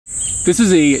This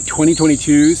is a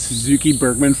 2022 Suzuki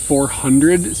Burgman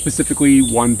 400, specifically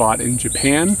one bought in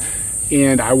Japan.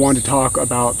 And I want to talk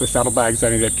about the saddlebags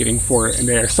I ended up getting for it. And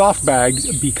they are soft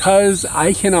bags because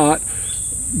I cannot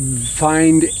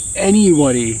find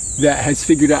anybody that has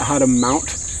figured out how to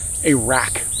mount a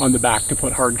rack on the back to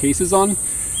put hard cases on.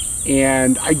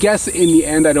 And I guess in the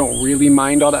end, I don't really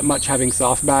mind all that much having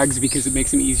soft bags because it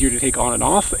makes them easier to take on and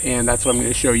off. And that's what I'm going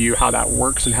to show you how that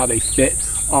works and how they fit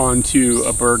onto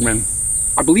a Burgman.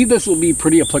 I believe this will be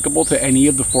pretty applicable to any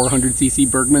of the 400cc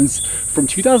Burgmans from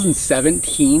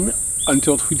 2017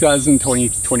 until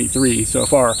 2023 so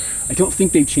far. I don't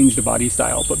think they've changed the body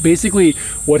style, but basically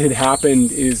what had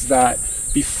happened is that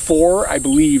before, I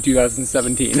believe,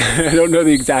 2017, I don't know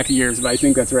the exact years, but I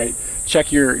think that's right.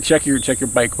 Check your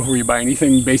bike before you buy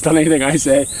anything based on anything I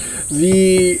say.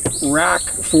 The rack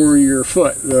for your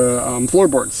foot, the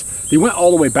floorboards, they went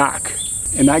all the way back,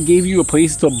 and that gave you a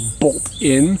place to bolt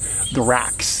in the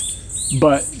racks.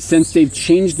 But since they've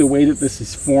changed the way that this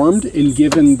is formed and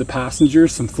given the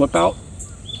passengers some flip out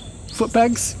foot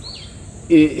pegs,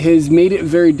 it has made it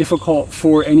very difficult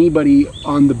for anybody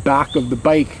on the back of the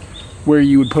bike where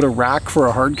you would put a rack for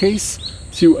a hard case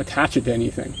to attach it to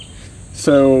anything.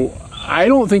 So I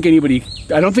just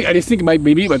think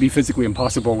maybe it might be physically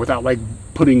impossible without like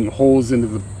putting holes into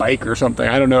the bike or something.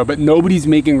 I don't know, but nobody's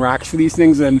making racks for these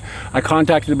things. And I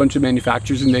contacted a bunch of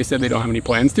manufacturers and they said they don't have any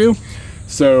plans to.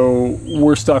 So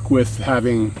we're stuck with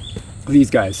having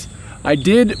these guys. I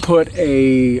did put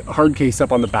a hard case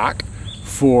up on the back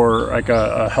for like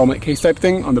a helmet case type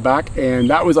thing on the back, and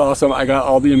that was awesome. I got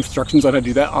all the instructions on how to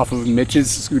do that off of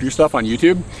Mitch's scooter stuff on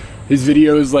YouTube. His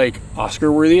video is like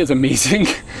Oscar worthy, it's amazing.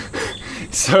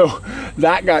 So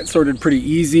that got sorted pretty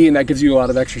easy, and that gives you a lot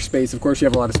of extra space. Of course you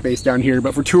have a lot of space down here,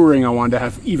 but for touring I wanted to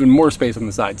have even more space on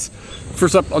the sides.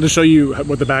 First up, I'll just show you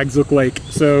what the bags look like.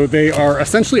 So they are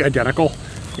essentially identical,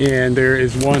 and there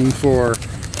is one for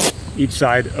each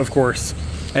side, of course.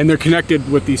 And they're connected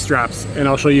with these straps, and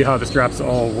I'll show you how the straps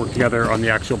all work together on the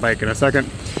actual bike in a second.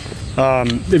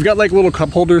 They've got like little cup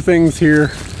holder things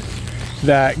here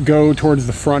that go towards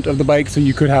the front of the bike, so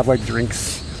you could have like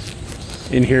drinks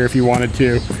in here if you wanted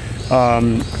to.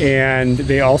 And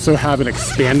they also have an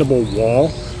expandable wall,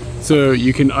 so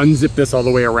you can unzip this all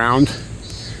the way around.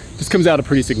 This comes out a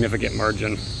pretty significant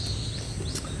margin.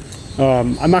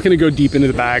 I'm not going to go deep into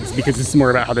the bags because this is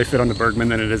more about how they fit on the Burgman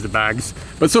than it is the bags.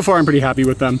 But so far I'm pretty happy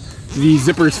with them. The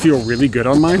zippers feel really good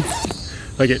on mine.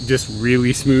 Like it just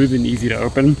really smooth and easy to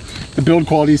open. The build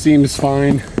quality seems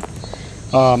fine.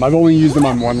 I've only used them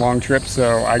on one long trip,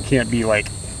 so I can't be like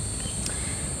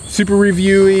super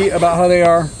reviewy about how they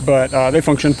are, but they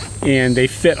function and they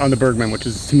fit on the Burgman, which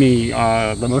is to me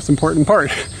the most important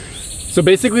part. So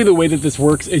basically the way that this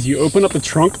works is you open up the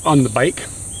trunk on the bike,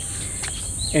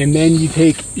 and then you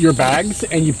take your bags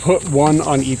and you put one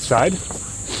on each side.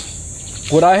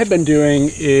 What I have been doing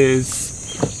is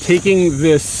taking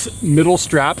this middle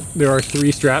strap. There are 3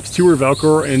 straps, 2 are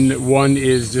Velcro and one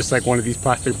is just like one of these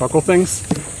plastic buckle things.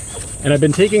 And I've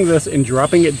been taking this and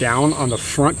dropping it down on the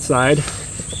front side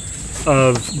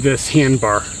of this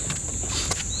handbar.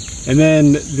 And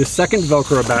then the second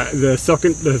Velcro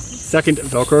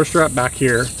Velcro strap back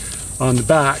here on the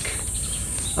back,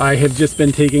 I have just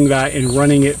been taking that and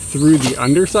running it through the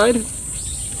underside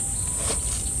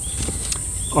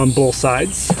on both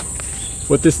sides.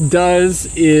 What this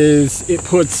does is it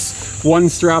puts one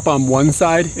strap on one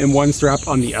side and one strap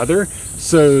on the other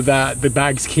so that the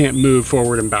bags can't move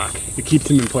forward and back. It keeps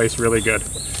them in place really good.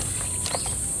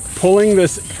 Pulling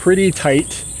this pretty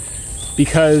tight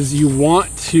because you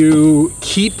want to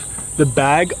keep the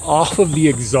bag off of the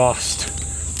exhaust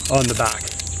on the back.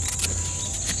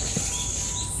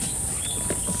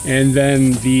 And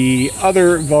then the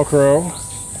other Velcro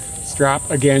strap,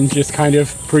 again, just kind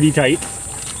of pretty tight.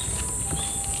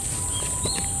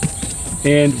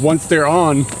 And once they're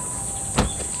on,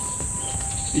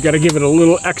 you got to give it a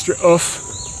little extra oof,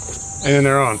 and then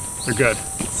they're on. They're good.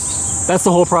 That's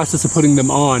the whole process of putting them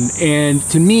on. And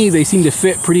to me, they seem to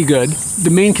fit pretty good.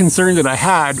 The main concern that I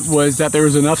had was that there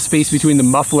was enough space between the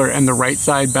muffler and the right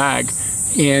side bag.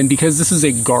 And because this is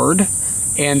a guard,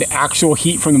 and the actual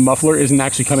heat from the muffler isn't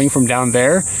actually coming from down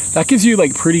there, that gives you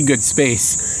like pretty good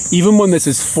space. Even when this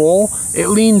is full, it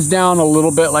leans down a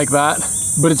little bit like that,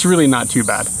 but it's really not too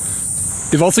bad.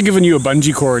 They've also given you a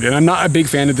bungee cord, and I'm not a big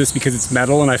fan of this because it's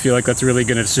metal and I feel like that's really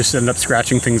gonna just end up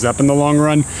scratching things up in the long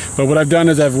run. But what I've done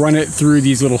is I've run it through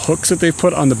these little hooks that they've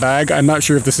put on the bag. I'm not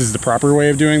sure if this is the proper way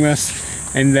of doing this.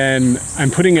 And then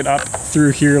I'm putting it up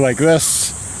through here like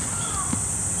this.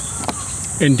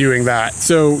 in doing that.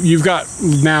 So you've got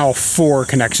now 4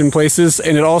 connection places,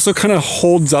 and it also kind of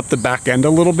holds up the back end a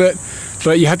little bit.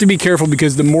 But you have to be careful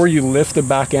because the more you lift the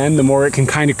back end, the more it can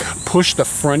kind of push the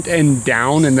front end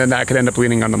down, and then that could end up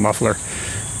leaning on the muffler.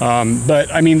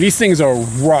 But I mean, these things are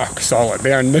rock solid.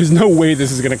 There's no way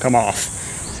this is gonna come off.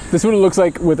 This is what it looks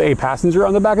like with a passenger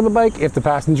on the back of the bike. If the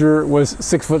passenger was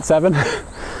 6'7",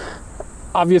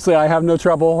 obviously I have no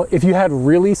trouble. If you had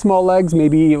really small legs,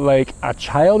 maybe like a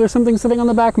child or something sitting on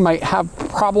the back might have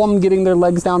problem getting their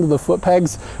legs down to the foot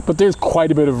pegs, but there's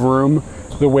quite a bit of room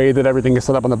the way that everything is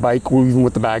set up on the bike, even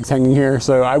with the bags hanging here.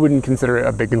 So I wouldn't consider it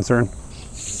a big concern.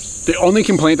 The only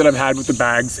complaint that I've had with the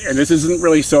bags, and this isn't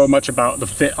really so much about the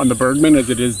fit on the Burgman as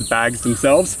it is the bags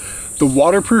themselves, the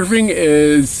waterproofing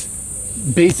is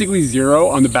basically 0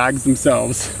 on the bags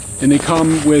themselves. And they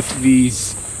come with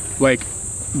these like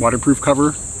waterproof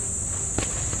cover,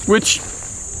 which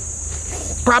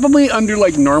probably under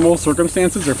like normal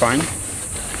circumstances are fine.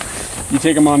 You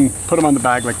take them on, put them on the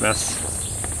bag like this.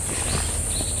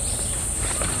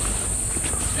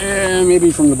 And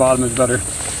maybe from the bottom is better.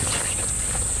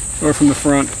 Or from the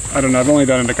front. I don't know, I've only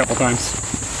done it a couple times.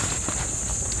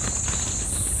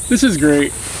 This is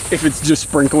great if it's just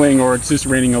sprinkling or it's just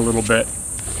raining a little bit.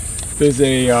 There's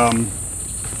a,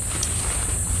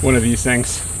 one of these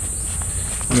things.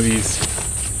 One of these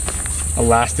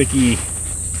elasticy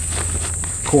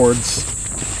cords.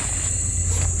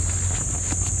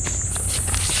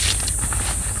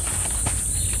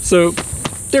 So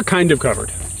they're kind of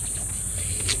covered.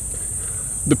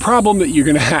 The problem that you're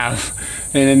gonna have,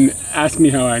 and ask me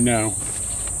how I know,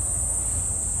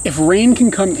 if rain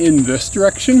can come in this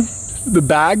direction, the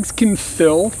bags can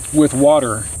fill with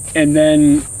water, and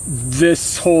then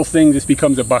this whole thing just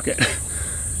becomes a bucket.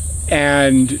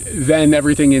 And then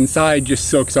everything inside just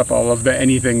soaks up all of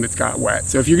anything that's got wet.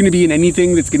 So if you're gonna be in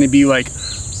anything that's gonna be like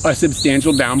a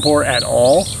substantial downpour at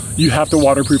all, you have to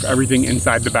waterproof everything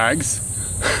inside the bags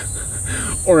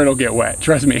or it'll get wet,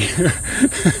 trust me.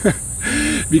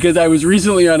 Because I was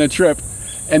recently on a trip,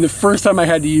 and the first time I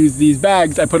had to use these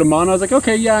bags, I put them on, I was like,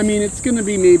 okay, yeah, I mean, it's gonna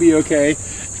be maybe okay.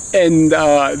 And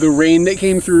the rain that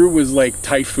came through was like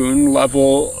typhoon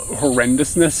level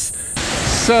horrendousness.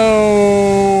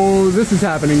 So this is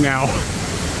happening now.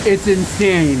 It's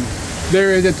insane.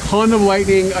 There is a ton of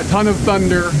lightning, a ton of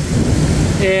thunder,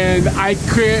 and I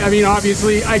mean,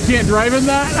 obviously I can't drive in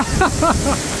that.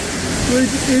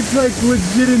 It's like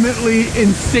legitimately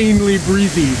insanely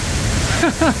breezy.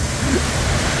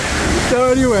 So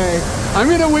anyway, I'm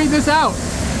gonna wait this out.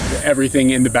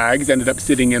 Everything in the bags ended up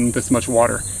sitting in this much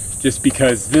water, just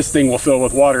because this thing will fill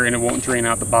with water and it won't drain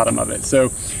out the bottom of it.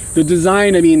 So the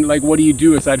design, I mean, like, what do you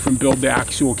do aside from build the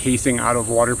actual casing out of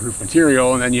waterproof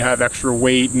material, and then you have extra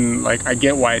weight, and like, I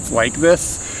get why it's like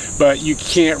this, but you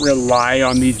can't rely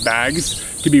on these bags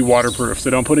to be waterproof.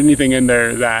 So don't put anything in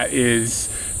there that is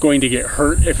going to get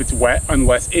hurt if it's wet,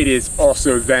 unless it is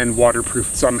also then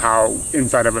waterproofed somehow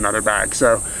inside of another bag.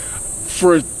 So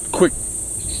for a quick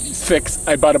fix,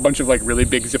 I bought a bunch of like really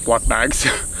big Ziploc bags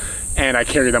and I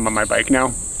carry them on my bike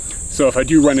now. So if I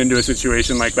do run into a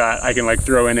situation like that, I can like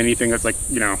throw in anything that's like,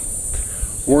 you know,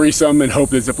 worrisome and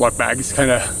hope the Ziploc bags kind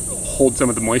of hold some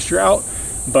of the moisture out.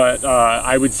 But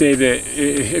I would say that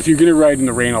if you're gonna ride in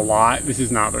the rain a lot, this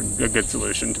is not a good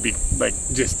solution, to be like,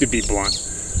 just to be blunt.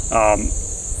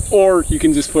 Or you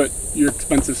can just put your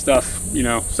expensive stuff, you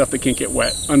know, stuff that can't get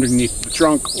wet, underneath the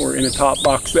trunk or in a top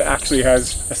box that actually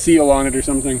has a seal on it or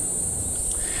something.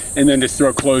 And then just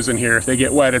throw clothes in here. If they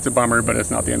get wet, it's a bummer, but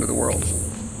it's not the end of the world.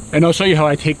 And I'll show you how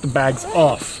I take the bags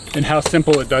off and how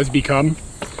simple it does become.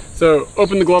 So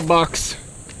open the glove box,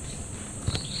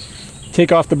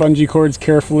 take off the bungee cords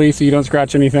carefully so you don't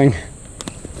scratch anything.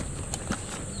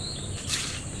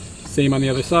 Same on the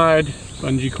other side,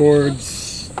 bungee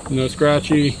cords, no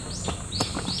scratchy.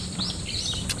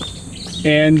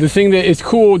 And the thing that is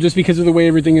cool, just because of the way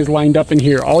everything is lined up in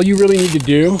here, all you really need to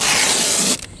do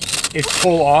is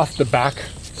pull off the back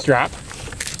strap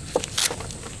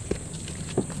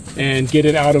and get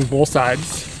it out of both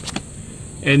sides.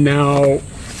 And now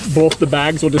both the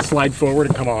bags will just slide forward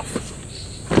and come off.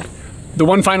 The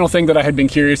one final thing that I had been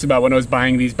curious about when I was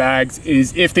buying these bags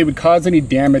is if they would cause any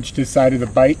damage to the side of the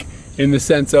bike, in the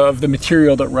sense of the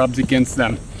material that rubs against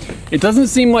them. It doesn't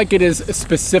seem like it is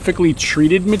specifically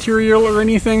treated material or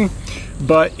anything,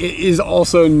 but it is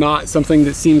also not something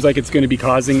that seems like it's going to be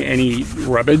causing any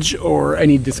rubbage or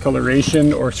any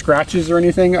discoloration or scratches or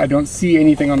anything. I don't see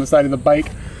anything on the side of the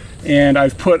bike, and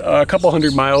I've put a couple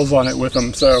 100 miles on it with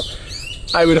them, so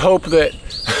I would hope that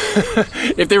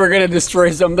if they were going to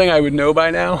destroy something, I would know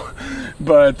by now.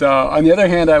 But on the other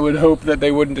hand, I would hope that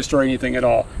they wouldn't destroy anything at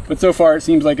all. But so far, it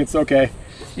seems like it's okay.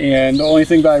 And the only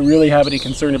thing that I really have any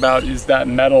concern about is that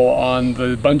metal on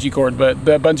the bungee cord, but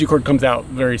the bungee cord comes out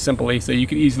very simply, so you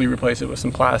could easily replace it with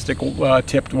some plastic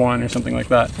tipped one or something like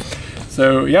that.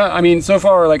 So yeah, I mean, so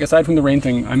far, like, aside from the rain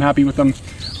thing, I'm happy with them.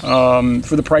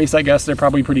 For the price, I guess they're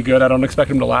probably pretty good. I don't expect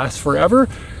them to last forever,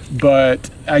 but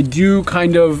I do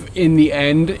kind of, in the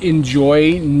end,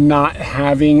 enjoy not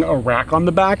having a rack on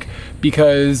the back,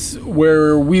 because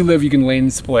where we live, you can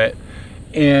lane split.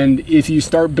 And if you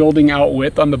start building out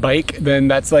width on the bike, then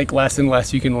that's like less and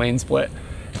less you can lane split.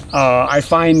 I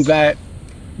find that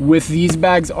with these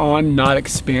bags on, not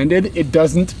expanded, it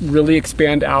doesn't really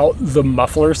expand out the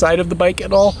muffler side of the bike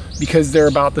at all, because they're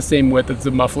about the same width as the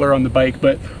muffler on the bike.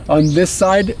 But on this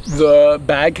side, the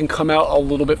bag can come out a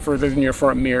little bit further than your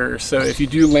front mirror. So if you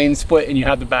do lane split and you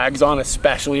have the bags on,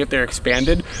 especially if they're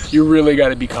expanded, you really got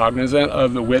to be cognizant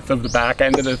of the width of the back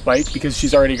end of this bike, because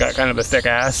she's already got kind of a thick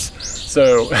ass.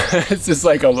 So it's just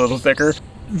like a little thicker.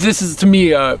 This is, to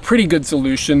me, a pretty good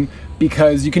solution,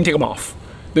 because you can take them off.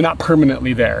 They're not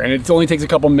permanently there, and it only takes a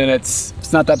couple minutes.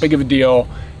 It's not that big of a deal.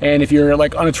 And if you're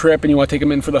like on a trip and you want to take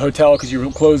them in for the hotel because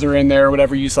your clothes are in there or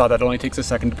whatever, you saw that it only takes a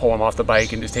second to pull them off the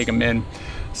bike and just take them in.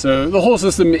 So the whole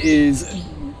system is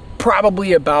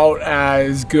probably about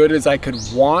as good as I could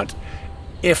want,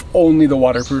 if only the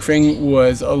waterproofing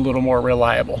was a little more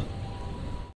reliable.